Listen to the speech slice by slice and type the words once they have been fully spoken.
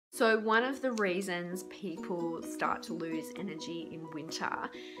So one of the reasons people start to lose energy in winter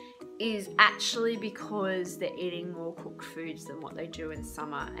is actually because they're eating more cooked foods than what they do in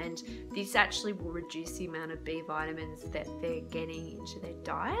summer, and this actually will reduce the amount of B vitamins that they're getting into their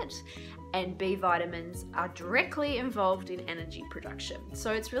diet, and B vitamins are directly involved in energy production.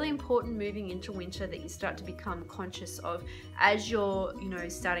 So it's really important moving into winter that you start to become conscious of, as you're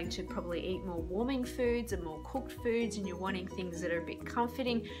starting to probably eat more warming foods and more cooked foods, and you're wanting things that are a bit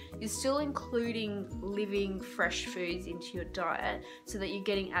comforting, you're still including living fresh foods into your diet so that you're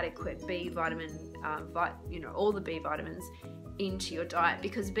getting adequate B vitamin, all the B vitamins into your diet,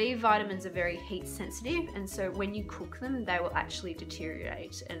 because B vitamins are very heat sensitive, and so when you cook them they will actually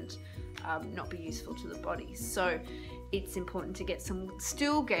deteriorate and not be useful to the body. So it's important to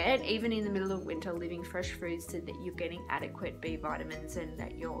still get, even in the middle of winter, living fresh foods so that you're getting adequate B vitamins and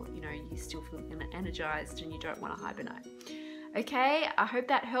that you're still feeling energized and you don't want to hibernate. Okay, I hope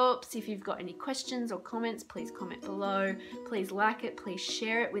that helps. If you've got any questions or comments, please comment below. Please like it, please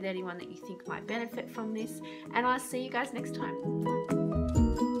share it with anyone that you think might benefit from this, and I'll see you guys next time.